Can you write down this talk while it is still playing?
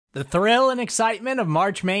The thrill and excitement of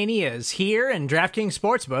March Mania is here, and DraftKings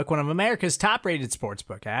Sportsbook, one of America's top-rated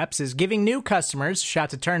sportsbook apps, is giving new customers a shot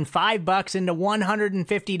to turn $5 into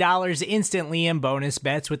 $150 instantly in bonus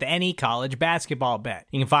bets with any college basketball bet.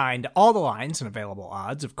 You can find all the lines and available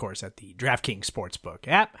odds, of course, at the DraftKings Sportsbook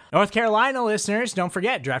app. North Carolina listeners, don't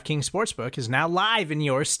forget, DraftKings Sportsbook is now live in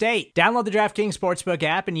your state. Download the DraftKings Sportsbook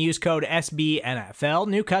app and use code SBNFL.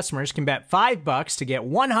 New customers can bet $5 to get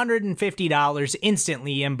 $150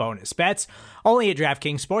 instantly in bonus bets, only at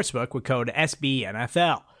DraftKings Sportsbook with code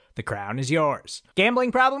SBNFL. The crown is yours.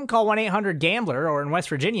 Gambling problem? Call 1-800-GAMBLER, or in West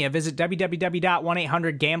Virginia, visit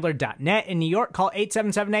www.1800gambler.net. In New York, call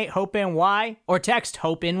 877-8-HOPE-NY or text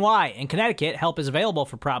HOPE-NY. In Connecticut, help is available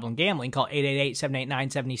for problem gambling. Call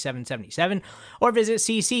 888-789-7777 or visit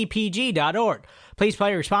ccpg.org. Please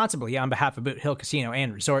play responsibly on behalf of Boot Hill Casino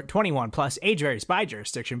and Resort. 21 plus, age varies by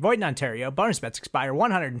jurisdiction. Void in Ontario. Bonus bets expire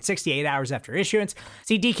 168 hours after issuance.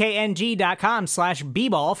 See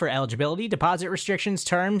dkng.com/bball for eligibility, deposit restrictions,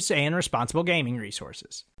 terms, and responsible gaming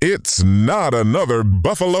resources. It's not another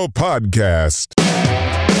Buffalo podcast.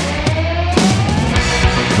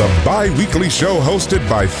 The bi-weekly show hosted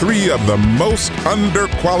by three of the most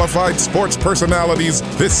underqualified sports personalities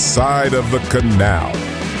this side of the canal.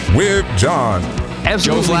 With John.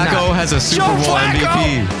 Absolutely Joe Flacco not. has a Super Bowl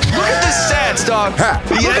MVP. Look at the stats, dog.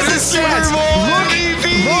 He has a Super Bowl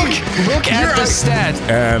MVP. Look at the stats.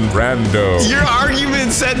 And Brando. Your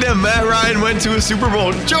argument said that Matt Ryan went to a Super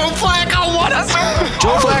Bowl. Joe Flacco won a Super Bowl.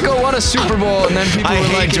 Joe Flacco won a Super Bowl, and then people I were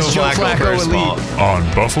hate like, Joe is Joe Flacco, Flacco first of all. elite? On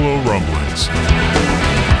Buffalo Rumblings.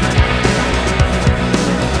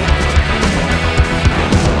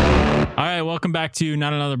 All right, welcome back to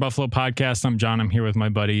Not Another Buffalo Podcast. I'm John. I'm here with my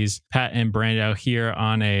buddies, Pat and Brando, here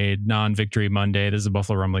on a non-victory Monday. This is a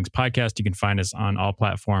Buffalo Rumblings podcast. You can find us on all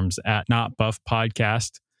platforms at Not Buff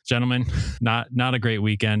Podcast. Gentlemen, not a great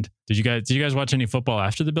weekend. Did you guys watch any football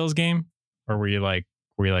after the Bills game? Or were you like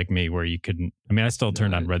me where you couldn't? I mean, I still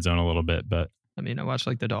turned on Red Zone a little bit, but I mean, I watched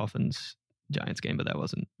like the Dolphins Giants game, but that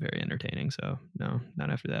wasn't very entertaining. So no,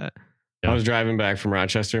 not after that. I was driving back from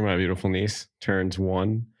Rochester. My beautiful niece turns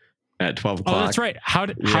 1 at 12 o'clock. Oh, that's right. How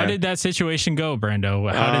did that situation go,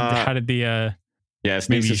 Brando? How did the yes,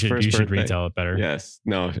 maybe you niece's should birthday. retell it better. Yes.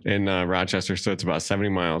 No, in Rochester, so it's about 70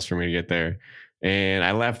 miles for me to get there. And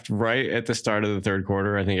I left right at the start of the third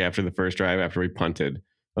quarter. I think after the first drive, after we punted,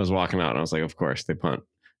 I was walking out and I was like, of course they punt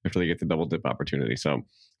after they get the double dip opportunity. So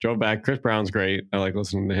drove back. Chris Brown's great. I like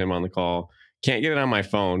listening to him on the call. Can't get it on my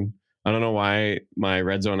phone. I don't know why my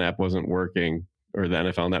Red Zone app wasn't working, or the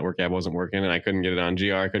NFL Network app wasn't working, and I couldn't get it on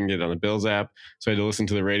GR. I couldn't get it on the Bills app. So I had to listen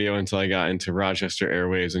to the radio until I got into Rochester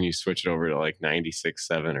Airwaves, and you switch it over to like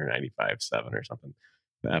 96.7 or 95.7 or something.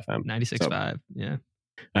 The FM. 96.5. Yeah.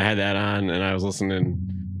 I had that on and I was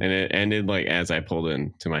listening, and it ended like as I pulled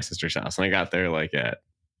in to my sister's house, and I got there like at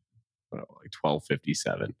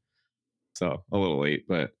 12:57. So a little late,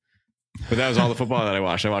 but that was all the football that I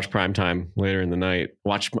watched. I watched primetime later in the night.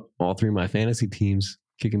 Watched all three of my fantasy teams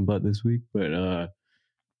kicking butt this week. But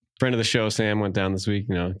friend of the show, Sam, went down this week,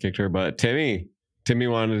 kicked her butt. Timmy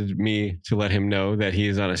wanted me to let him know that he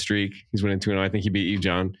is on a streak. He's winning 2-0. I think he beat you,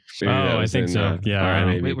 John. Maybe I think so. Yeah.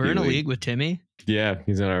 NABP Wait, we're in a league with Timmy? Yeah,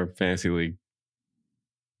 he's in our fantasy league.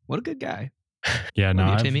 What a good guy. Yeah, no.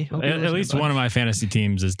 Love you, Timmy. Hope you're At listening, least bud. one of my fantasy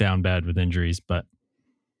teams is down bad with injuries, but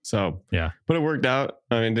So, yeah. But it worked out.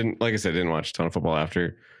 I mean, didn't watch a ton of football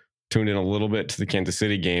after. Tuned in a little bit to the Kansas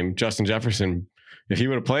City game. Justin Jefferson, if he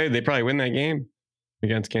would have played, they probably win that game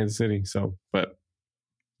against Kansas City. So, but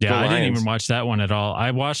yeah, I didn't Lions. even watch that one at all. I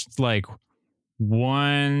watched I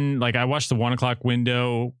watched the 1 o'clock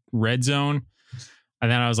window Red Zone. And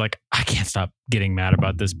then I was like, I can't stop getting mad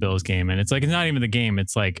about this Bills game. And it's like, it's not even the game.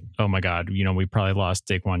 It's like, oh my God, we probably lost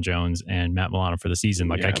Daquan Jones and Matt Milano for the season.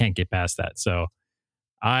 Like, I can't get past that. So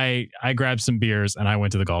I grabbed some beers and I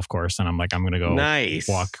went to the golf course and I'm like, I'm going to go nice.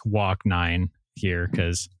 walk 9 here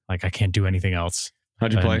because like I can't do anything else.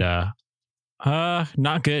 How'd you play?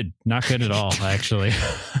 Not good. Not good at all, actually.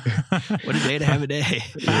 What a day to have a day.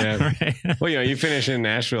 Yeah. Right. Well, you finish in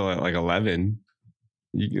Nashville at like 11.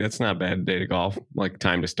 That's not a bad day to golf. Like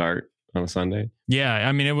time to start on a Sunday. Yeah.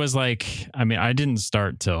 I mean, it was like, I didn't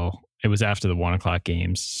start till it was after the 1 o'clock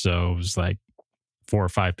games. So it was like 4 or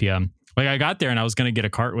 5 p.m. Like I got there and I was going to get a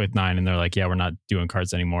cart with 9 and they're like, yeah, we're not doing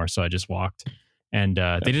carts anymore. So I just walked. And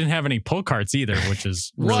they didn't have any pull carts either, which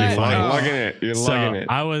is really funny. You're lugging it.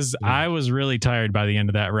 I was really tired by the end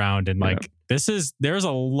of that round. And like, there's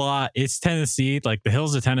a lot. It's Tennessee. Like the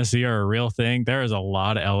hills of Tennessee are a real thing. There is a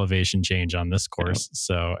lot of elevation change on this course. Yeah.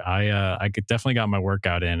 So I definitely got my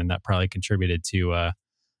workout in, and that probably contributed to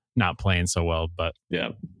not playing so well. But yeah,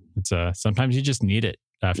 it's sometimes you just need it.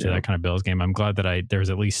 after that kind of Bills game. I'm glad that there was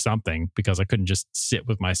at least something, because I couldn't just sit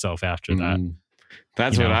with myself after that.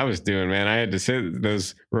 That's what I was doing, man. I had to sit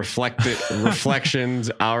those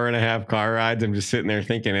reflections, hour and a half car rides. I'm just sitting there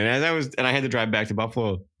thinking. And I had to drive back to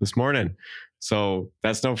Buffalo this morning. So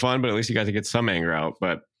that's no fun, but at least you got to get some anger out.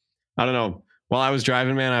 But I don't know. While I was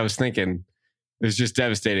driving, man, I was thinking it was just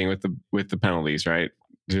devastating with the penalties, right?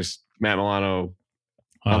 Just Matt Milano.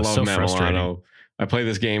 I love so Matt Milano. I play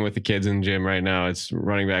this game with the kids in the gym right now. It's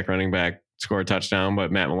running back, score a touchdown,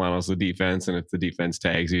 but Matt Milano's the defense. And if the defense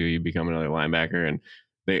tags you, you become another linebacker. And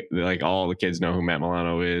they like all the kids know who Matt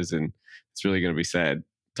Milano is. And it's really going to be sad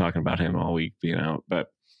talking about him all week being out.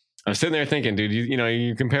 But I was sitting there thinking, dude,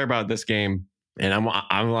 you compare about this game, and I'm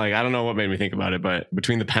like, I don't know what made me think about it, but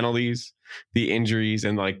between the penalties, the injuries,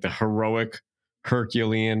 and like the heroic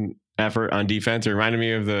Herculean effort on defense, it reminded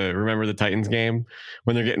me of remember the Titans game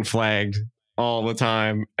when they're getting flagged all the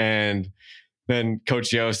time, and then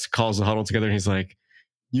Coach Yost calls the huddle together and he's like,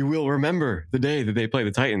 you will remember the day that they play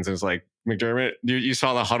the Titans. And it's like, McDermott, you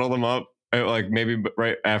saw the huddle them up like maybe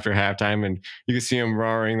right after halftime, and you can see him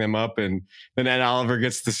roaring them up, and then Ed Oliver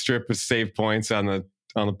gets the strip of save points on the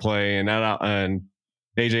play, and AJ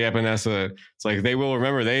Epinesa, it's like, they will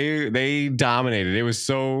remember, they dominated. It was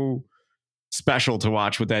so special to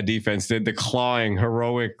watch what that defense did, the clawing,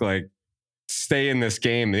 heroic, like, stay in this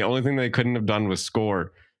game. The only thing they couldn't have done was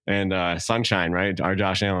score. And Sunshine, right? Our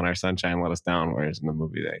Josh Allen, our Sunshine, let us down. Whereas in the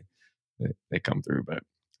movie, they come through. But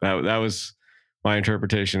that was my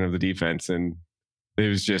interpretation of the defense, and it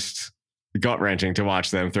was just gut wrenching to watch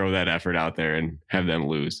them throw that effort out there and have them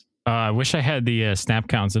lose. I wish I had the snap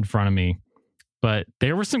counts in front of me, but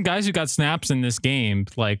there were some guys who got snaps in this game,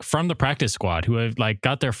 like from the practice squad, who have like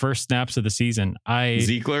got their first snaps of the season.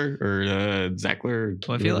 Zeckler or Zeckler.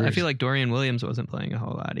 Well, I feel like Dorian Williams wasn't playing a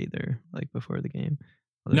whole lot either, like before the game.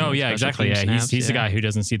 No, yeah, exactly. Yeah, he's the guy who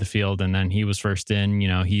doesn't see the field, and then he was first in.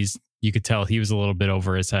 You could tell he was a little bit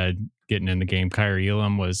over his head getting in the game. Kyrie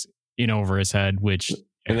Elam was over his head, which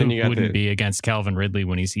and then you wouldn't be against Calvin Ridley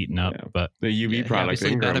when he's heating up. But the UV product,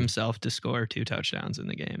 he bet himself to score 2 touchdowns in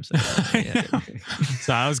the game. So,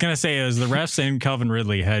 so I was gonna say, it was the refs and Calvin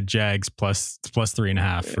Ridley had Jags plus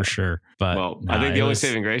 3.5 for sure. But I think the only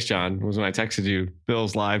saving grace, John, was when I texted you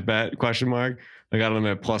Bills live bet ? I got them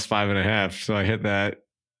at plus 5.5, so I hit that.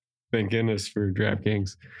 Thank goodness for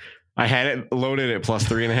DraftKings. I had it loaded at plus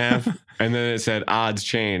 3.5, and then it said odds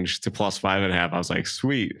changed to plus 5.5. I was like,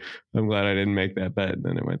 sweet. I'm glad I didn't make that bet. And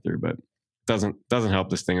then it went through, but doesn't help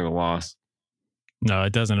this thing of the loss. No,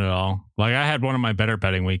 it doesn't at all. Like, I had one of my better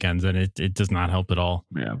betting weekends, and it does not help at all.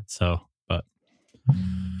 Yeah. So, but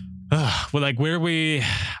well, like, where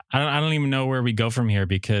I don't even know where we go from here,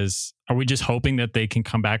 because are we just hoping that they can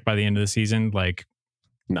come back by the end of the season? Like,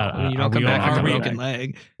 no, you don't come back from a broken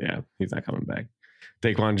leg. Yeah, he's not coming back.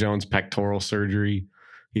 Daquan Jones, pectoral surgery.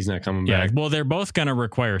 He's not coming back. Well, they're both going to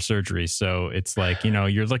require surgery. So it's like,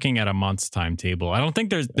 you're looking at a month's timetable. I don't think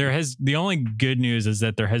the only good news is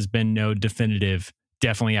that there has been no definitive,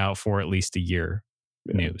 definitely out for at least a year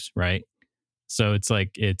news, right? So it's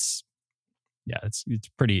like, it's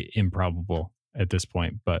pretty improbable at this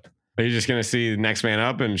point, but. Are you just going to see the next man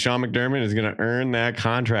up, and Sean McDermott is going to earn that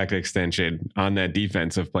contract extension on that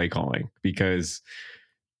defensive play calling, because,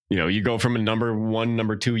 you go from a number 1,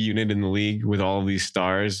 number 2 unit in the league with all of these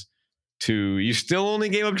stars to you still only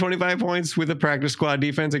gave up 25 points with a practice squad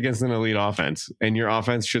defense against an elite offense, and your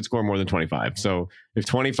offense should score more than 25. So if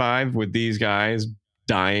 25 with these guys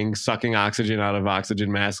dying, sucking oxygen out of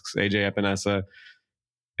oxygen masks, AJ Epinesa,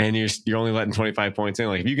 and you're only letting 25 points in,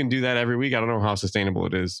 like, if you can do that every week, I don't know how sustainable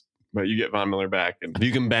it is. But you get Von Miller back, and if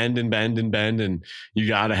you can bend and bend and bend, and you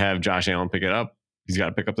got to have Josh Allen pick it up. He's got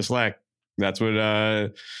to pick up the slack. That's what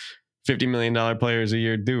 $50 million players a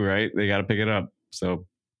year do, right? They got to pick it up. So,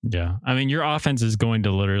 yeah, I mean, your offense is going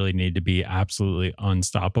to literally need to be absolutely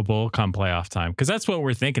unstoppable come playoff time, because that's what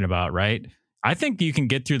we're thinking about, right? I think you can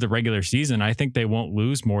get through the regular season. I think they won't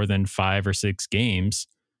lose more than 5 or 6 games.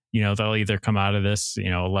 They'll either come out of this,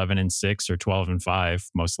 11-6 or 12-5,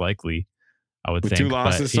 most likely. I would think 2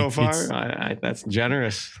 losses so far. That's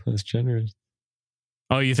generous. That's generous.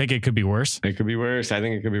 Oh, you think it could be worse? It could be worse. I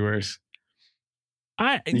think it could be worse.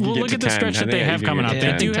 Look at the stretch that they have coming up.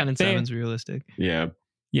 They do 10-7 is realistic. Yeah.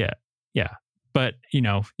 But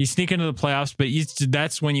you sneak into the playoffs, but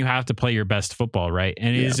that's when you have to play your best football, right?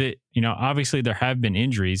 And is it? Obviously there have been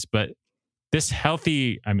injuries, but this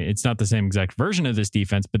healthy. I mean, it's not the same exact version of this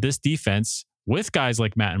defense, but this defense with guys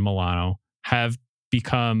like Matt and Milano have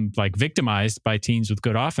become like victimized by teams with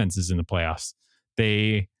good offenses in the playoffs.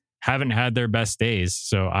 They haven't had their best days.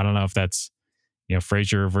 So I don't know if that's,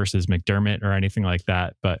 Frazier versus McDermott or anything like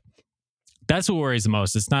that, but That's what worries the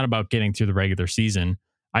most. It's not about getting through the regular season.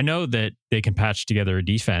 I know that they can patch together a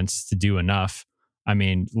defense to do enough. I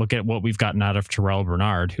mean, look at what we've gotten out of Terrell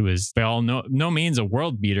Bernard, who is by all no means a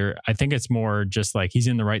world beater. I think it's more just like he's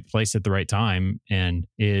in the right place at the right time and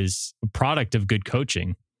is a product of good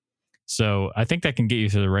coaching. So I think that can get you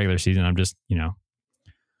through the regular season. I'm just,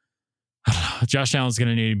 Josh Allen's going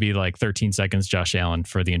to need to be like 13 seconds Josh Allen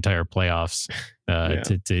for the entire playoffs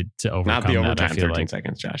to overcome not the overtime that, I feel 13 like.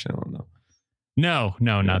 seconds Josh Allen, though. No,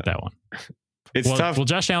 not that one. It's tough. Well,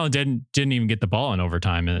 Josh Allen didn't even get the ball in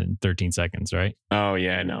overtime in 13 seconds, right? Oh,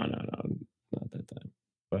 yeah. No. Not that time.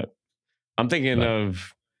 But I'm thinking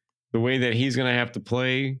of the way that he's going to have to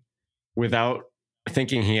play without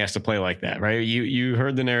thinking he has to play like that, right? You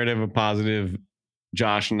heard the narrative of positive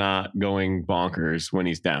Josh not going bonkers when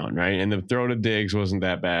he's down, right? And the throw to Diggs wasn't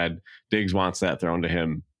that bad. Diggs wants that thrown to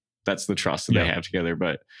him. That's the trust that they have together.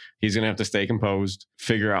 But he's going to have to stay composed,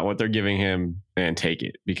 figure out what they're giving him, and take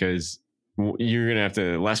it, because you're going to have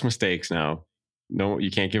to less mistakes now. No,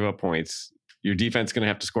 you can't give up points. Your defense is going to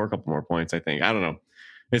have to score a couple more points, I think. I don't know.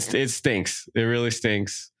 It stinks. It really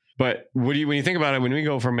stinks. But when you think about it, when we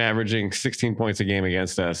go from averaging 16 points a game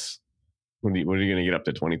against us, what are you going to get up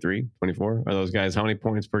to 23, 24? Are those guys, how many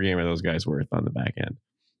points per game are those guys worth on the back end?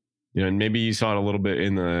 And maybe you saw it a little bit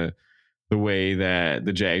in the way that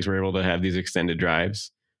the Jags were able to have these extended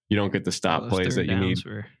drives. You don't get the stop plays that you need,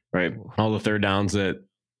 right? All the third downs that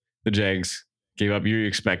the Jags gave up. You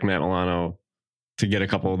expect Matt Milano to get a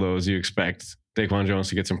couple of those. You expect Daquan Jones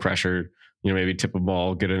to get some pressure, maybe tip a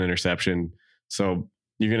ball, get an interception. So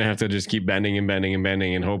you're going to have to just keep bending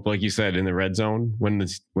and hope, like you said, in the red zone, when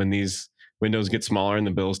these windows get smaller and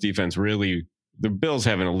the Bills defense the Bills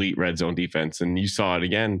have an elite red zone defense. And you saw it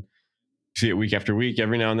again. You see it week after week.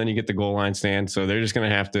 Every now and then you get the goal line stand. So they're just going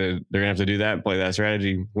to have to do that and play that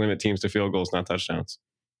strategy, limit teams to field goals, not touchdowns.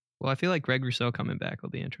 Well, I feel like Greg Rousseau coming back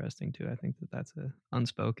will be interesting too. I think that's a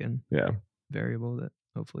unspoken variable that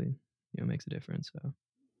hopefully makes a difference. So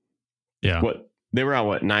yeah, they were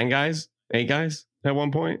out 8 guys at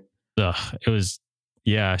one point. It was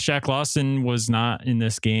Shaq Lawson was not in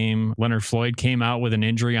this game. Leonard Floyd came out with an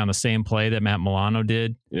injury on the same play that Matt Milano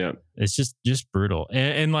did. Yeah, it's just brutal.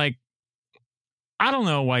 And like, I don't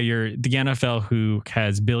know why the NFL, who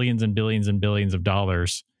has billions and billions and billions of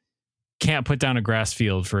dollars, can't put down a grass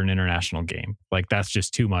field for an international game. Like, that's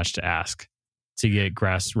just too much to ask to get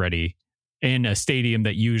grass ready in a stadium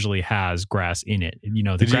that usually has grass in it.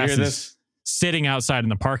 The grass is sitting outside in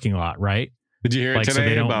the parking lot, right? Did you hear it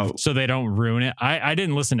today so they don't ruin it? I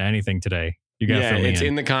didn't listen to anything today. You got to it's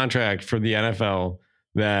in the contract for the NFL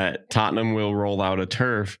that Tottenham will roll out a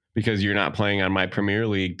turf because you're not playing on my Premier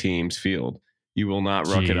League team's field. You will not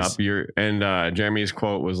ruck it up. Jeremy's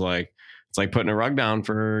quote was like, it's like putting a rug down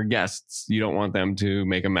for guests. You don't want them to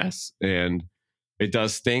make a mess. And it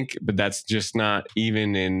does stink, but that's just not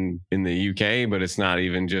even in the UK, but it's not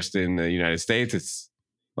even just in the United States. It's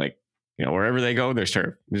like, wherever they go, there's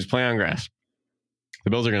turf. Just play on grass.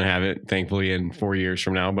 The Bills are going to have it, thankfully, in 4 years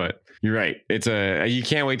from now. But you're right. You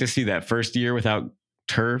can't wait to see that first year without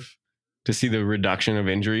turf, to see the reduction of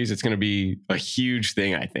injuries. It's going to be a huge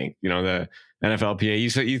thing, I think. The NFLPA,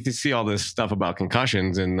 you see all this stuff about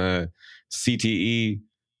concussions and the CTE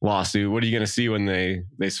lawsuit. What are you going to see when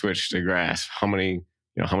they switch to grass? How many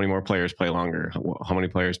more players play longer? How many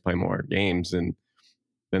players play more games? And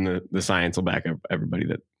then the science will back up everybody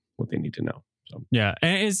that what they need to know. So. Yeah.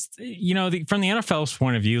 And it's, from the NFL's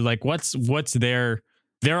point of view, like what's they're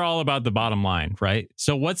all about the bottom line, right?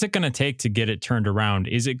 So what's it going to take to get it turned around?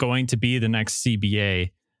 Is it going to be the next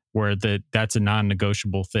CBA where that's a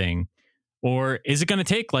non-negotiable thing? Or is it going to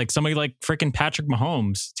take like somebody like freaking Patrick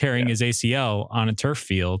Mahomes tearing his ACL on a turf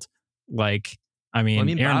field? Like,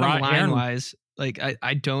 Aaron bottom line wise, like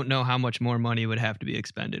I don't know how much more money would have to be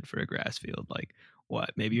expended for a grass field. Like what?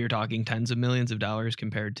 Maybe you're talking tens of millions of dollars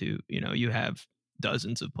compared to, you have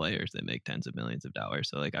dozens of players that make tens of millions of dollars.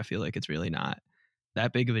 So like, I feel like it's really not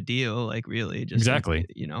that big of a deal. Like really just exactly.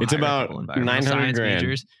 It's about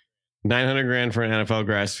 $900,000. $900,000 for an NFL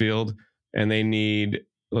grass field. And they need,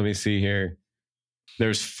 let me see here.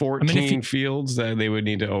 There's 14 fields that they would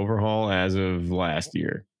need to overhaul as of last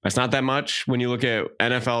year. That's not that much. When you look at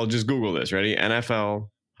NFL, just Google this. Ready? NFL.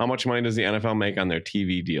 How much money does the NFL make on their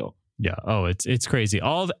TV deal? Yeah. Oh, it's crazy.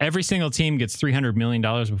 Every single team gets $300 million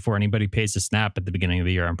before anybody pays a snap at the beginning of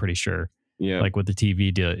the year. I'm pretty sure. Yeah. Like with the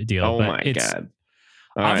TV deal. Oh my God.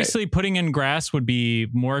 Obviously, putting in grass would be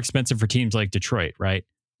more expensive for teams like Detroit, right?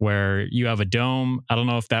 Where you have a dome. I don't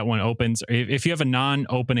know if that one opens. If you have a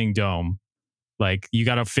non-opening dome, like you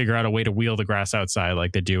got to figure out a way to wheel the grass outside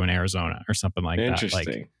like they do in Arizona or something like that.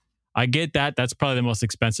 Interesting. Like, I get that. That's probably the most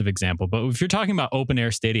expensive example. But if you're talking about open air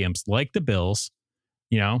stadiums like the Bills,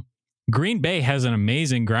 Green Bay has an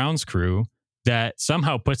amazing grounds crew that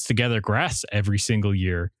somehow puts together grass every single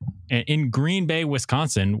year. And in Green Bay,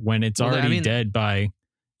 Wisconsin, when it's already dead by,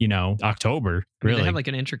 October, really. They have like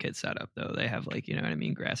an intricate setup though. They have like,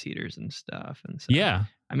 grass heaters and stuff. And so, yeah.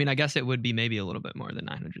 I guess it would be maybe a little bit more than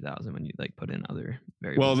 900,000 when you like put in other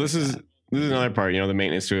variables. Well, this is another part, the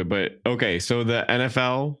maintenance to it. But okay, so the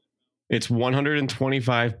NFL, it's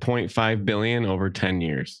 $125.5 billion over 10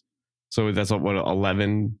 years. So that's what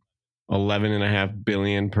 11.5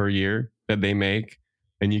 billion per year that they make,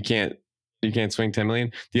 and you can't swing 10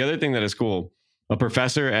 million. The other thing that is cool, a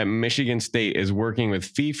professor at Michigan State is working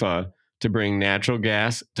with FIFA to bring natural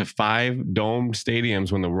gas to 5 domed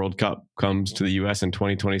stadiums when the World Cup comes to the US in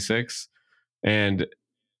 2026. And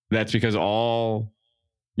that's because all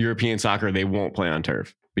European soccer, they won't play on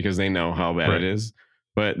turf because they know how bad it is.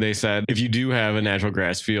 But they said if you do have a natural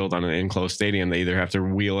grass field on an enclosed stadium, they either have to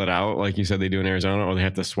wheel it out, like you said they do in Arizona, or they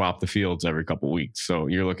have to swap the fields every couple of weeks. So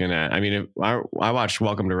you're looking at, if I watched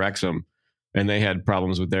Welcome to Wrexham, and they had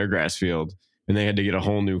problems with their grass field, and they had to get a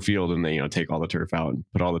whole new field, and they take all the turf out and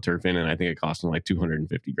put all the turf in, and I think it cost them like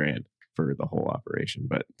 $250,000 for the whole operation.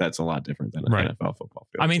 But that's a lot different than an NFL football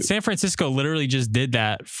field. San Francisco literally just did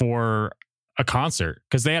that for a concert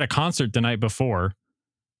because they had a concert the night before.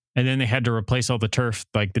 And then they had to replace all the turf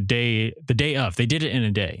like the day of. They did it in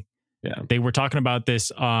a day. Yeah. They were talking about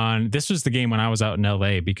this was the game when I was out in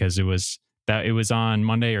LA because it was on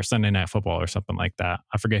Monday or Sunday Night Football or something like that.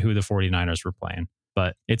 I forget who the 49ers were playing,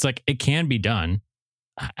 but it's like it can be done.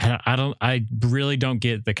 I really don't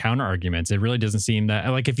get the counter arguments. It really doesn't seem that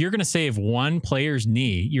like if you're going to save one player's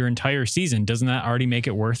knee your entire season, doesn't that already make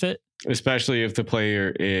it worth it? Especially if the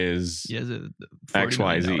player is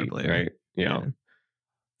XYZ, right? Yeah.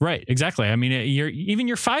 Right, exactly. Your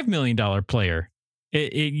 $5 million player,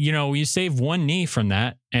 you save one knee from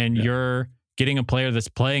that, and you're getting a player that's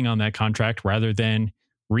playing on that contract rather than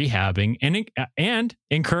rehabbing and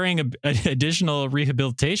incurring additional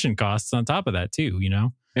rehabilitation costs on top of that too.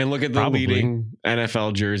 And look at the leading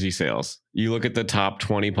NFL jersey sales. You look at the top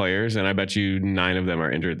 20 players, and I bet you 9 of them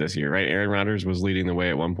are injured this year. Right? Aaron Rodgers was leading the way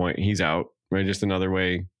at one point. He's out. Right, just another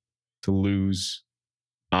way to lose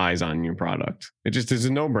eyes on your product. It just is a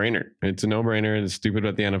no-brainer. It's a no-brainer. It's stupid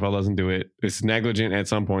that the NFL doesn't do it. It's negligent at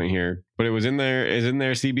some point here, but it was in their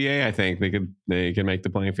CBA. I think they can make the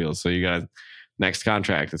playing field. So you got next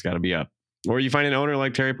contract. It's got to be up, or you find an owner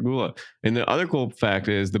like Terry Pegula. And the other cool fact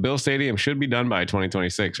is the Bill Stadium should be done by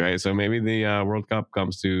 2026, right? So maybe the World Cup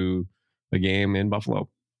comes to a game in Buffalo.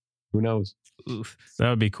 Who knows? Oof. That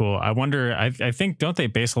would be cool. I wonder, I think, don't they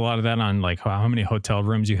base a lot of that on like how many hotel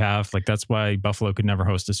rooms you have? Like that's why Buffalo could never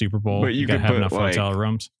host a Super Bowl. But you could have put enough hotel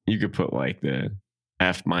rooms. You could put like the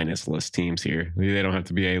F- list teams here. They don't have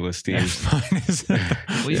to be A-list teams.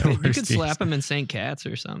 You could slap them in St. Cat's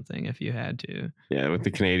or something if you had to. Yeah, with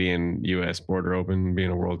the Canadian-U.S. border open,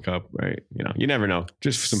 being a World Cup, right? You never know.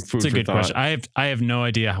 Just some food for thought. It's a good question. I have no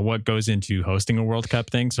idea what goes into hosting a World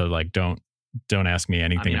Cup thing. So like, don't ask me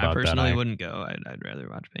anything about that. I personally wouldn't go. I'd rather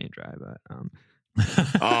watch paint dry, but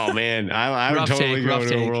oh man, I would totally go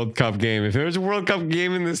to a World Cup game. If there was a World Cup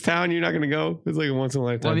game in this town, you're not going to go. It's like a once in a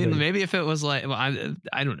lifetime. Well, maybe if it was like, I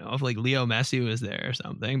don't know, if like Leo Messi was there or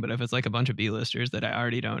something. But if it's like a bunch of B-listers that I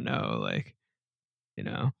already don't know, like,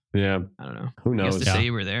 yeah, I don't know. Who knows? Just to say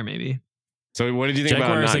you were there, maybe. So, what did you think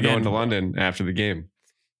about not going to London after the game?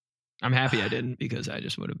 I'm happy I didn't, because I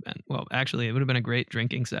just would have been. Well, actually, it would have been a great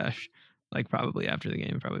drinking sesh. Like probably after the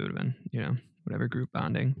game, probably would have been, whatever group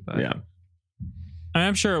bonding. But yeah.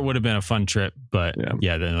 I'm sure it would have been a fun trip, but then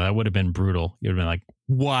that would have been brutal. You'd have been like,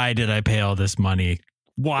 why did I pay all this money?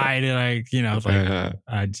 Why did I,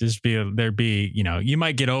 I'd just there'd be, you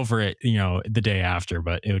might get over it, the day after,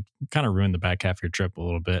 but it would kind of ruin the back half of your trip a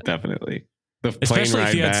little bit. Definitely. Especially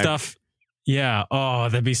if you had stuff. Yeah. Oh,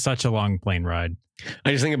 that'd be such a long plane ride.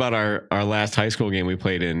 I just think about our last high school game we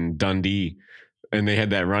played in Dundee. And they had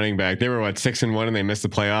that running back. They were 6-1, and they missed the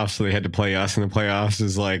playoffs, so they had to play us in the playoffs.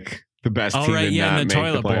 Is like the best team right, did not in the make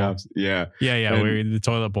toilet the playoffs. Bowl. Yeah, we were in the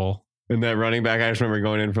toilet bowl. And that running back, I just remember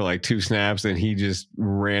going in for like 2 snaps, and he just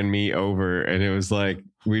ran me over. And it was like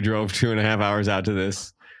we drove 2.5 hours out to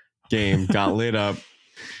this game, got lit up,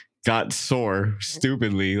 got sore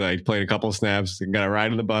stupidly, like played a couple snaps, and got a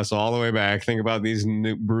ride on the bus all the way back. Think about these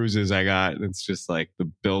new bruises I got. It's just like the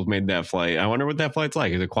Bills made that flight. I wonder what that flight's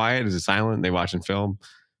like. Is it quiet? Is it silent? They watching film?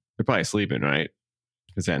 They're probably sleeping, right?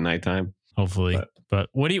 It's at nighttime. Hopefully. But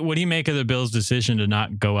what do you make of the Bills' decision to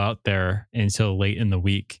not go out there until late in the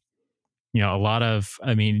week? a lot of,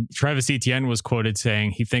 Travis Etienne was quoted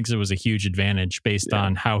saying he thinks it was a huge advantage based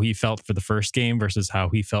on how he felt for the first game versus how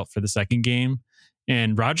he felt for the second game.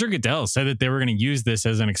 And Roger Goodell said that they were going to use this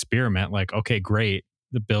as an experiment. Like, okay, great.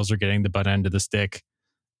 The Bills are getting the butt end of the stick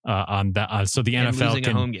on that. So the and NFL losing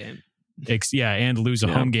can a home game. And lose a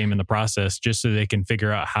home game in the process just so they can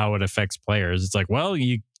figure out how it affects players. It's like, well,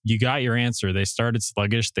 you got your answer. They started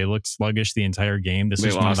sluggish. They looked sluggish the entire game. This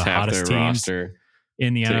is one of the hottest teams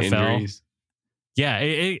in the NFL. Injuries. Yeah,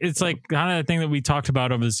 it's like kind of the thing that we talked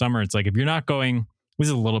about over the summer. It's like if you're not going, this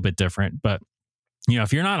is a little bit different, but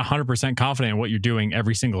if you're not 100% confident in what you're doing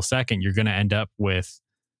every single second, you're going to end up with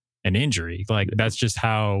an injury. Like that's just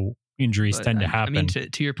how injuries tend to happen.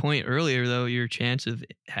 To your point earlier, though, your chance of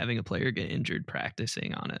having a player get injured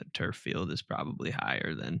practicing on a turf field is probably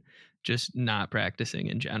higher than just not practicing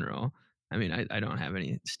in general. I don't have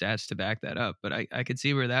any stats to back that up, but I could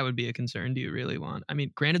see where that would be a concern. Do you really want?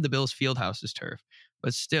 Granted, the Bills' field house is turf,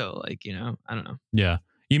 but still, I don't know. Yeah.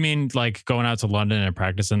 You mean like going out to London and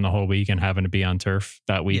practicing the whole week and having to be on turf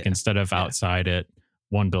that week instead of outside at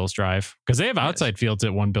One Bills Drive? Because they have outside fields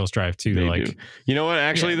at One Bills Drive too. They do. You know what?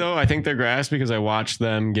 Actually, though, I think they're grass because I watched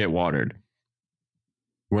them get watered.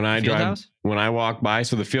 When I walk by,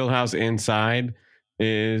 so the field house inside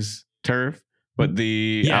is turf, but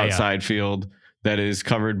the outside field that is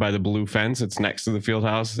covered by the blue fence, it's next to the field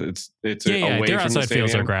house. It's away their from outside the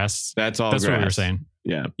fields are grass. That's all. That's grass. what we were saying.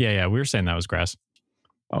 Yeah. We were saying that was grass.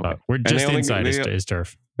 Okay. We're just inside is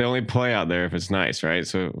turf. They only play out there if it's nice, right?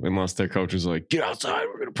 So unless their coaches are like, get outside,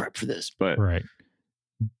 we're gonna prep for this. But right.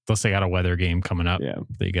 Unless they got a weather game coming up,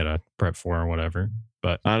 they got to prep for or whatever.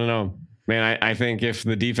 But I don't know, man. I think if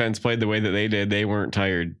the defense played the way that they did, they weren't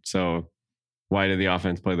tired. So why did the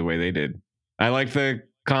offense play the way they did? I like the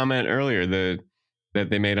comment earlier that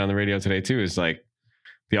they made on the radio today too. Is like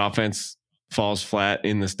the offense falls flat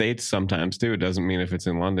in the States sometimes too. It doesn't mean if it's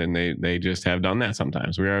in London, they just have done that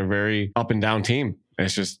sometimes. We are a very up and down team.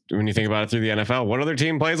 It's just when you think about it through the NFL, what other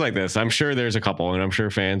team plays like this? I'm sure there's a couple, and I'm sure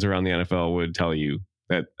fans around the NFL would tell you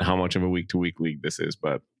that how much of a week to week league this is.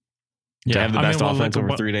 But to have the best offense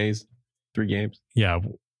over 3 days, 3 games. Yeah.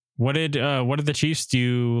 What did the Chiefs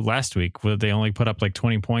do last week? They only put up like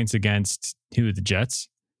 20 points against the Jets?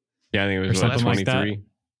 Yeah, I think it was something 23.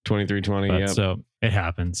 23-20, yeah. So it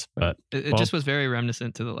happens, but it just was very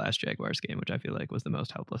reminiscent to the last Jaguars game, which I feel like was the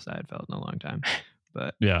most helpless I had felt in a long time.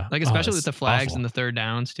 But especially with the flags and the third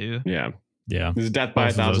downs too. Yeah. This is death by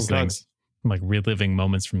 1,000 cuts. I'm like reliving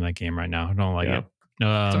moments from that game right now. I don't like it.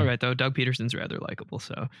 It's all right though. Doug Peterson's rather likable,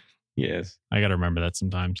 so yes, I got to remember that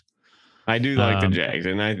sometimes. I do like the Jags,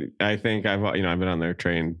 and I think I've been on their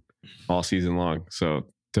train all season long. So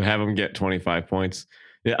to have them get 25 points.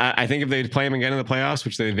 Yeah, I think if they play them again in the playoffs,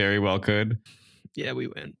 which they very well could. Yeah, we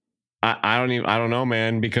win. I don't know,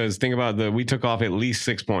 man, because think about we took off at least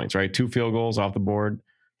 6 points, right? 2 field goals off the board.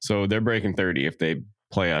 So they're breaking 30 if they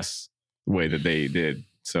play us the way that they did.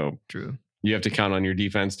 So true. You have to count on your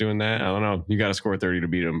defense doing that. I don't know. You got to score 30 to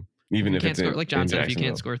beat them, even if it's like John said, if you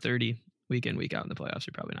can't score 30 week in, week out in the playoffs,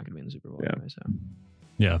 you're probably not going to be in the Super Bowl anyway. So.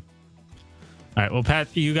 Yeah. All right. Well,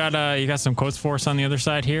 Pat, you got some quotes for us on the other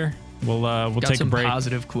side here. We'll take a break.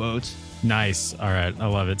 Positive quotes. Nice. All right. I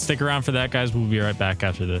love it. Stick around for that, guys. We'll be right back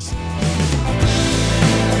after this.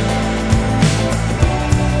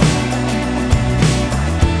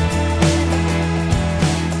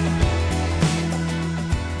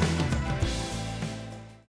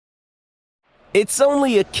 It's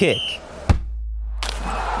only a kick,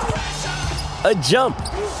 a jump,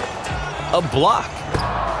 a block.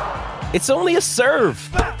 It's only a serve.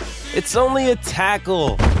 It's only a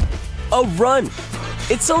tackle, a run.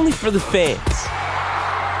 It's only for the fans.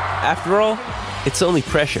 After all, it's only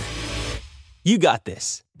pressure. You got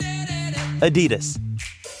this. Adidas.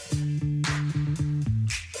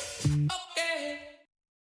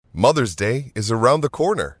 Mother's Day is around the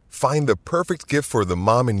corner. Find the perfect gift for the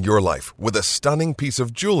mom in your life with a stunning piece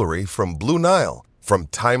of jewelry from Blue Nile. From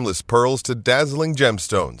timeless pearls to dazzling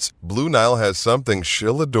gemstones, Blue Nile has something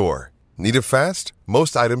she'll adore. Need it fast?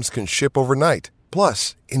 Most items can ship overnight.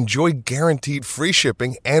 Plus, enjoy guaranteed free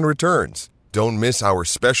shipping and returns. Don't miss our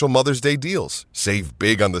special Mother's Day deals. Save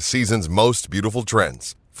big on the season's most beautiful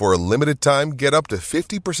trends. For a limited time, get up to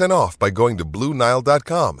 50% off by going to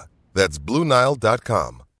BlueNile.com. That's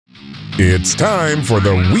BlueNile.com. It's time for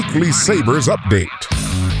the Weekly Sabres Update.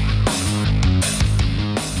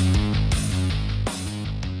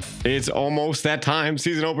 It's almost that time.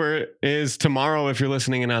 Season opener is tomorrow if you're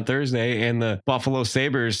listening and on Thursday. And the Buffalo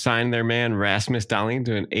Sabres signed their man Rasmus Dahlin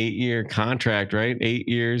to an 8-year contract, right? 8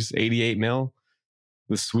 years, $88 million.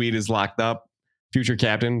 The Swede is locked up. Future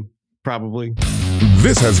captain, probably.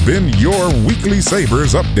 This has been your weekly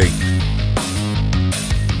Sabres update.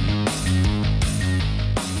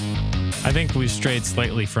 I think we strayed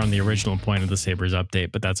slightly from the original point of the Sabres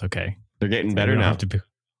update, but that's okay. They're getting better now.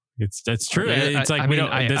 That's true. Yeah, it's like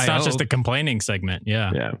it's not just a complaining segment.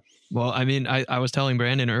 Yeah. Yeah. Well, I mean, I was telling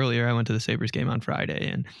Brandon earlier, I went to the Sabres game on Friday,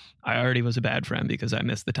 and I already was a bad friend because I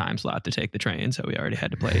missed the time slot to take the train. So we already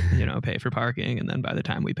had to pay for parking. And then by the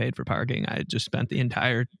time we paid for parking, I just spent the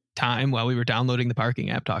entire time while we were downloading the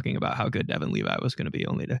parking app talking about how good Devin Levi was going to be,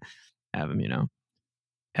 only to have him,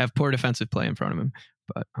 have poor defensive play in front of him.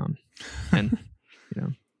 But,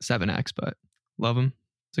 7X, but love him.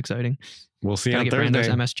 It's exciting. We'll see Gotta on get Thursday.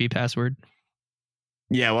 Brando's MSG password.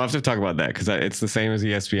 Yeah, we'll have to talk about that because it's the same as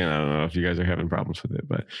ESPN. I don't know if you guys are having problems with it,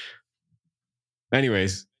 but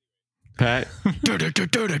anyways, Pat.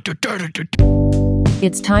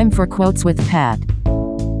 It's time for Quotes with Pat.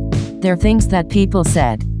 They're things that people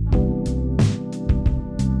said.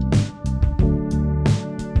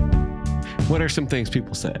 What are some things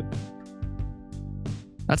people said?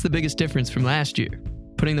 That's the biggest difference from last year,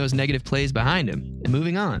 putting those negative plays behind him and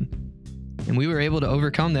moving on. And we were able to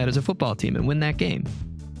overcome that as a football team and win that game.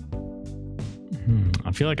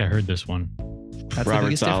 I feel like I heard this one. That's the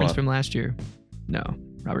biggest difference from last year. No,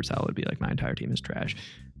 Robert Saleh would be like, my entire team is trash.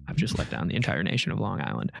 I've just let down the entire nation of Long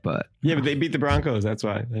Island. But yeah, but they beat the Broncos. That's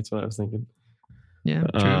why. That's what I was thinking. Yeah,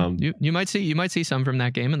 true. You might see some from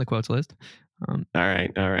that game in the quotes list. All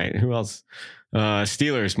right. Who else?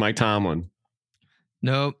 Steelers, Mike Tomlin.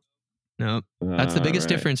 Nope. That's the biggest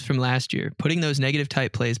difference from last year, putting those negative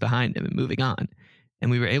type plays behind him and moving on.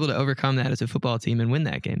 And we were able to overcome that as a football team and win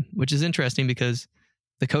that game, which is interesting because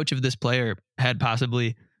the coach of this player had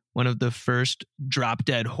possibly one of the first drop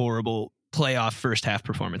dead horrible playoff first half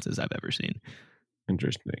performances I've ever seen.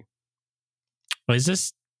 Interesting. Is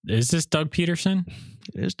this Doug Peterson?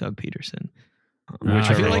 It is Doug Peterson.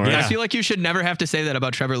 I feel like you should never have to say that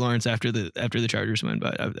about Trevor Lawrence after the Chargers win,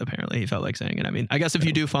 but apparently he felt like saying it. I mean, I guess if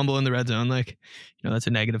you do fumble in the red zone, that's a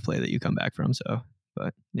negative play that you come back from. So,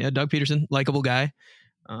 but yeah, Doug Peterson, likable guy.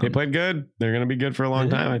 They played good. They're going to be good for a long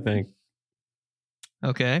time, I think.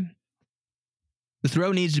 Okay. The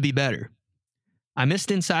throw needs to be better. I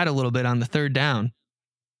missed inside a little bit on the third down.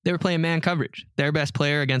 They were playing man coverage. Their best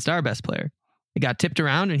player against our best player. It got tipped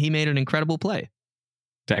around and he made an incredible play.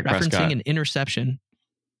 Dak Referencing Prescott. an interception.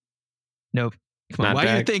 Nope. Come on. Why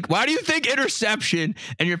do you think interception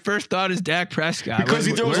and your first thought is Dak Prescott? Because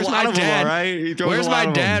he throws a lot of them, all right? Where's my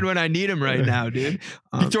dad when I need him right now, dude?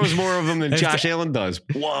 He throws more of them than Josh Allen does.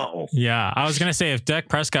 Whoa. Yeah, I was going to say if Dak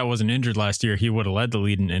Prescott wasn't injured last year, he would have led the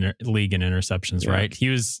league in interceptions, right?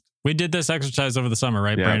 We did this exercise over the summer,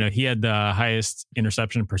 right, Brando? He had the highest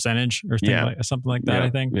interception percentage or something like that,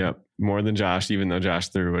 I think. Yeah, more than Josh, even though Josh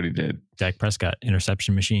threw what he did. Dak Prescott,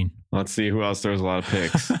 interception machine. Let's see who else throws a lot of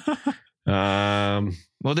picks.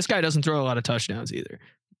 Well, this guy doesn't throw a lot of touchdowns either.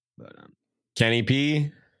 But Kenny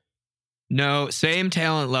P. No, same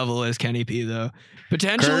talent level as Kenny P, though.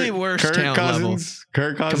 Potentially worse talent level.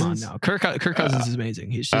 Kirk Cousins. Come on, no. Kirk Cousins is amazing.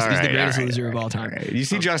 He's the greatest loser of all time. Right. You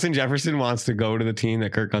see, Justin Jefferson wants to go to the team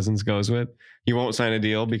that Kirk Cousins goes with. He won't sign a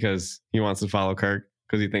deal because he wants to follow Kirk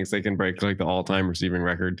because he thinks they can break like the all-time receiving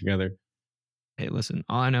record together. Hey, listen,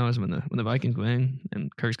 all I know is when the Vikings win and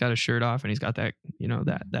Kirk's got his shirt off and he's got that,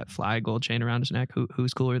 that fly gold chain around his neck,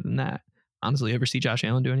 who's cooler than that? Honestly, you ever see Josh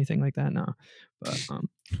Allen do anything like that? No. But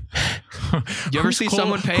you ever see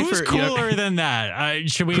someone pay who's cooler than that?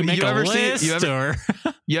 Should we make a list?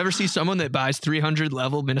 You ever see someone that buys 300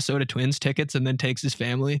 level Minnesota Twins tickets and then takes his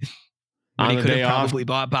family when he could have probably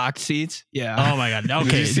bought box seats? Yeah. Oh my God.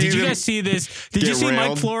 Okay. Did you guys see this? Did you see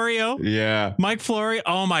Mike Florio? Yeah. Mike Florio.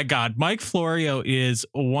 Oh my God. Mike Florio is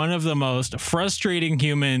one of the most frustrating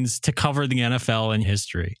humans to cover the NFL in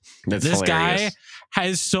history. This hilarious. Guy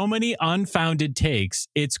has so many unfounded takes.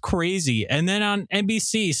 It's crazy. And then on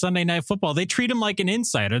NBC Sunday Night Football, they treat him like an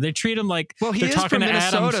insider. They treat him like he is from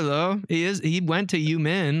Minnesota, though. He went to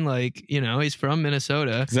UMinn. He's from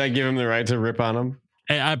Minnesota. Does that give him the right to rip on him?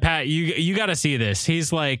 Pat, you got to see this.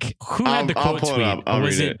 He's like, who had the quote tweet? I'll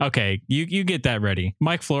read it. Okay, you get that ready.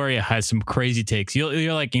 Mike Florio has some crazy takes.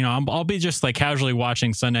 You're like, I'll be just like casually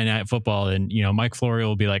watching Sunday Night Football, and Mike Florio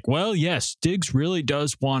will be like, well, yes, Diggs really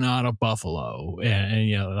does want out of Buffalo,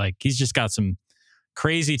 and like he's just got some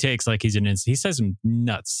crazy takes. Like he says some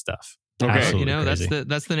nuts stuff. Okay, absolutely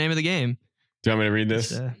that's the name of the game. Do you want me to read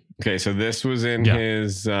this? Okay, so this was in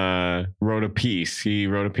his wrote a piece. He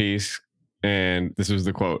wrote a piece. And this was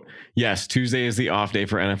the quote. Yes, Tuesday is the off day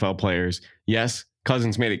for NFL players. Yes,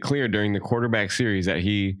 Cousins made it clear during the quarterback series that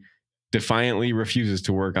he defiantly refuses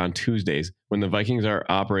to work on Tuesdays when the Vikings are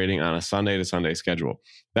operating on a Sunday to Sunday schedule.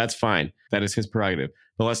 That's fine. That is his prerogative.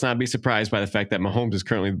 But let's not be surprised by the fact that Mahomes is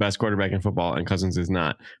currently the best quarterback in football and Cousins is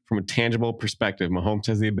not. From a tangible perspective, Mahomes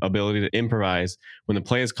has the ability to improvise when the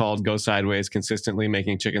play is called, go sideways, consistently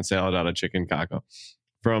making chicken salad out of chicken caco.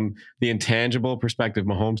 From the intangible perspective,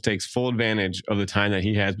 Mahomes takes full advantage of the time that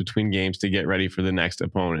he has between games to get ready for the next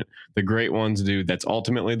opponent. The great ones do. That's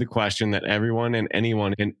ultimately the question that everyone and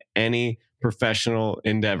anyone in any professional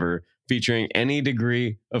endeavor featuring any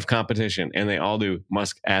degree of competition, and they all do,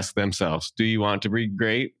 must ask themselves, do you want to be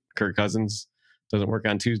great? Kirk Cousins doesn't work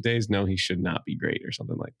on Tuesdays. No, he should not be great, or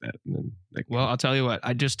something like that. And then, Well, I'll tell you what.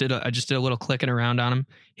 I just did a little clicking around on him.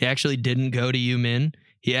 He actually didn't go to UMinn.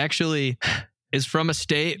 He actually is from a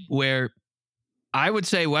state where I would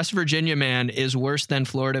say West Virginia man is worse than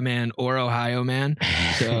Florida man or Ohio man.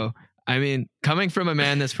 So, I mean, coming from a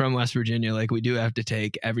man that's from West Virginia, like, we do have to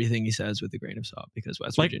take everything he says with a grain of salt, because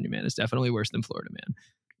West Virginia man is definitely worse than Florida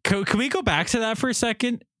man. Can we go back to that for a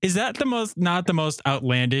second? Is that not the most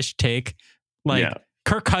outlandish take? Like, yeah.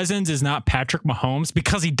 Kirk Cousins is not Patrick Mahomes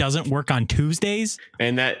because he doesn't work on Tuesdays.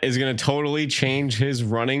 And that is going to totally change his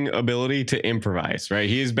running ability to improvise, right?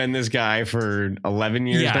 He has been this guy for 11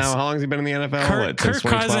 years now. How long has he been in the NFL? Kirk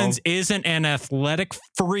Cousins isn't an athletic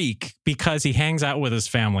freak because he hangs out with his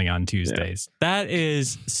family on Tuesdays. Yeah. That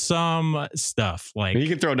is some stuff. Like, he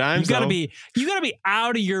can throw dimes. You gotta be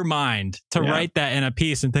out of your mind to write that in a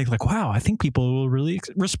piece and think like, wow, I think people will really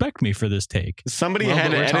respect me for this take. Somebody had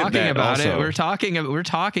to edit that also. We're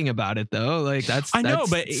talking about it though. Like, that's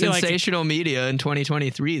but sensational media in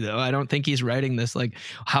 2023 though. I don't think he's writing this like,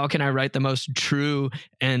 how can I write the most true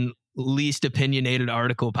and least opinionated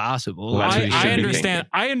article possible? Well,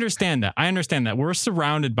 I understand that. We're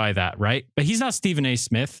surrounded by that, right? But he's not Stephen A.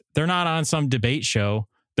 Smith. They're not on some debate show.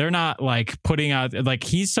 They're not like putting out, like,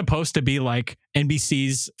 he's supposed to be like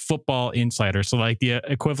NBC's football insider. So like the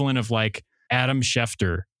equivalent of like Adam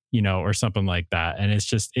Schefter, or something like that. And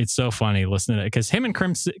it's so funny listening to it, because him and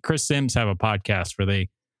Chris Sims have a podcast where they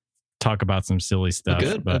talk about some silly stuff.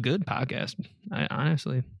 A good podcast. I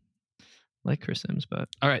honestly like Chris Sims, but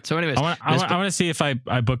all right. So anyways, I want to see if I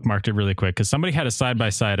bookmarked it really quick, because somebody had a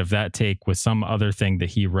side-by-side of that take with some other thing that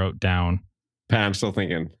he wrote down. Pat, I'm still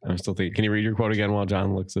thinking. Can you read your quote again while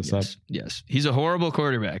John looks this up? Yes. He's a horrible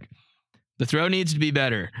quarterback. The throw needs to be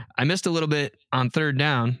better. I missed a little bit on third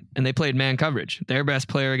down, and they played man coverage. Their best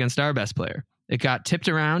player against our best player. It got tipped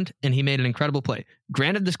around, and he made an incredible play.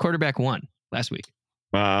 Granted, this quarterback won last week.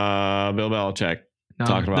 Bill Belichick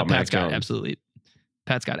talking about Mac Jones.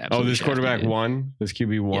 Pat's got absolutely. Oh, this quarterback won? This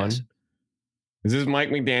QB won? Yes. Is this Mike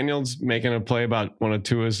McDaniels making a play about one of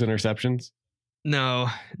Tua's interceptions? No.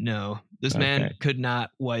 This man could not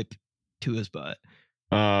wipe Tua's butt.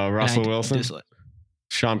 Russell Wilson?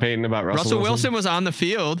 Sean Payton about Russell Wilson was on the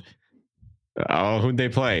field. Oh, who'd they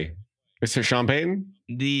play? Is it Sean Payton?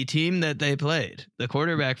 The team that they played. The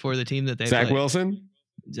quarterback for the team that they played.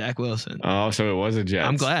 Zach Wilson. Oh, so it was a Jets.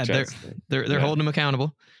 I'm glad. They're holding him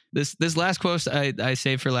accountable. This last quote I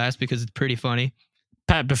saved for last because it's pretty funny.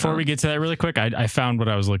 Pat, before we get to that really quick, I found what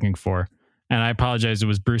I was looking for. And I apologize. It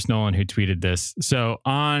was Bruce Nolan who tweeted this. So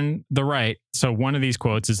on the right, so one of these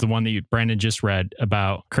quotes is the one that Brandon just read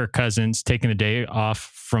about Kirk Cousins taking the day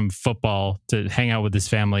off from football to hang out with his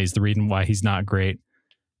family is the reason why he's not great.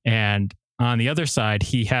 And on the other side,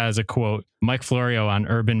 he has a quote, Mike Florio on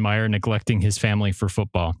Urban Meyer neglecting his family for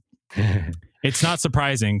football. It's not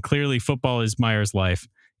surprising. Clearly, football is Meyer's life.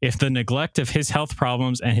 If the neglect of his health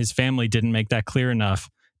problems and his family didn't make that clear enough,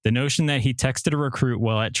 the notion that he texted a recruit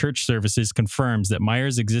while at church services confirms that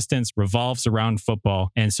Meyer's existence revolves around football,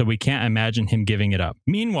 and so we can't imagine him giving it up.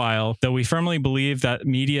 Meanwhile, though we firmly believe that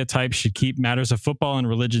media types should keep matters of football and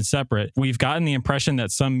religion separate, we've gotten the impression that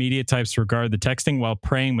some media types regard the texting while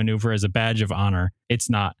praying maneuver as a badge of honor. It's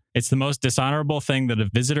not. It's the most dishonorable thing that a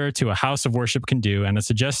visitor to a house of worship can do, and it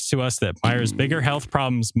suggests to us that Meyer's bigger health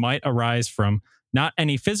problems might arise from not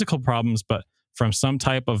any physical problems, but from some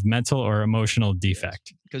type of mental or emotional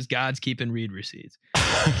defect. Because God's keeping read receipts.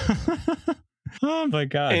 Oh my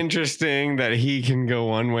God. Interesting that he can go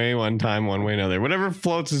one way one time, one way another. Whatever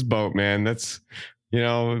floats his boat, man. That's,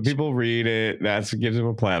 people read it. That's what gives him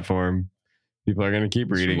a platform. People are going to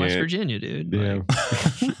keep reading West it. West Virginia, dude. Yeah.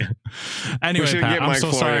 Anyway, we should Pat, get Mike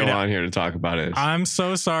Florio on here to talk about it. I'm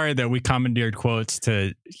so sorry that we commandeered quotes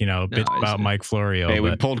to, bitch about Mike Florio. Hey,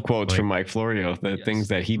 we pulled quotes from Mike Florio, things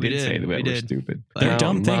that he did say that were stupid. They're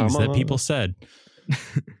dumb things that people said.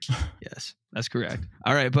 Yes, that's correct.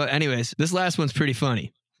 All right. But anyways, this last one's pretty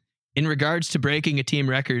funny. In regards to breaking a team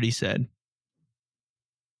record, he said,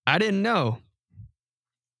 I didn't know,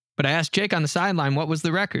 but I asked Jake on the sideline, what was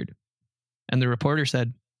the record? And the reporter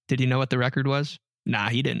said, did he know what the record was? Nah,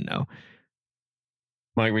 he didn't know.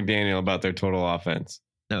 Mike McDaniel about their total offense.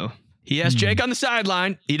 No. He asked Jake on the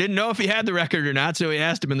sideline. He didn't know if he had the record or not, so he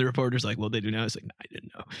asked him, and the reporter's like, well, they do now. He's like, nah, I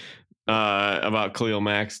didn't know. About Khalil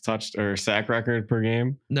Mack's touched or sack record per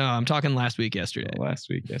game. No, I'm talking yesterday.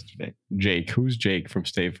 Jake. Who's Jake from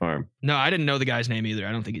State Farm? No, I didn't know the guy's name either.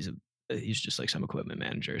 I don't think he's just like some equipment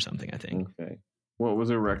manager or something, I think. Okay. What was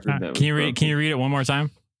a record that was Can you read it one more time?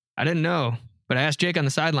 I didn't know, but I asked Jake on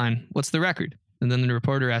the sideline, what's the record? And then the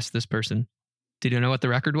reporter asked this person, did you know what the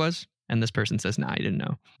record was? And this person says, nah, I didn't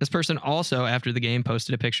know. This person also, after the game,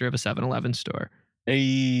 posted a picture of a 7-Eleven store.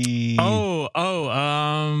 Hey.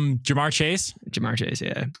 Jamar Chase? Jamar Chase,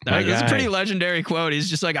 yeah. That's a pretty legendary quote. He's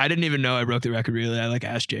just like, I didn't even know I broke the record, really. I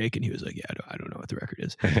asked Jake, and he was like, yeah, I don't know what the record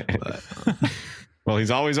is. But, well,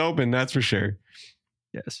 he's always open, that's for sure.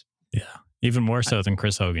 Yes. Yeah. Even more so than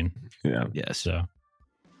Chris Hogan. Yeah. Yes. So,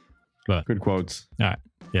 but good quotes. All right.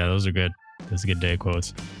 Yeah, those are good. That's a good day of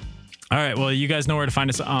quotes. All right. Well, you guys know where to find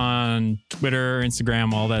us on Twitter,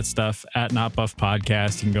 Instagram, all that stuff at Not Buff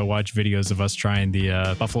Podcast. You can go watch videos of us trying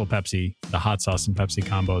the Buffalo Pepsi, the hot sauce and Pepsi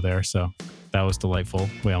combo there. So that was delightful.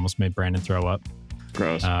 We almost made Brandon throw up.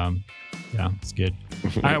 Gross. Yeah, it's good.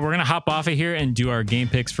 All right. We're going to hop off of here and do our game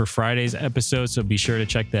picks for Friday's episode. So be sure to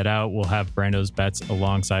check that out. We'll have Brando's bets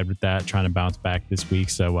alongside with that, trying to bounce back this week.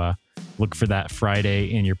 So look for that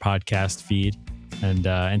Friday in your podcast feed. And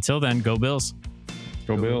until then, go Bills.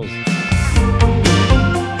 Go Bills.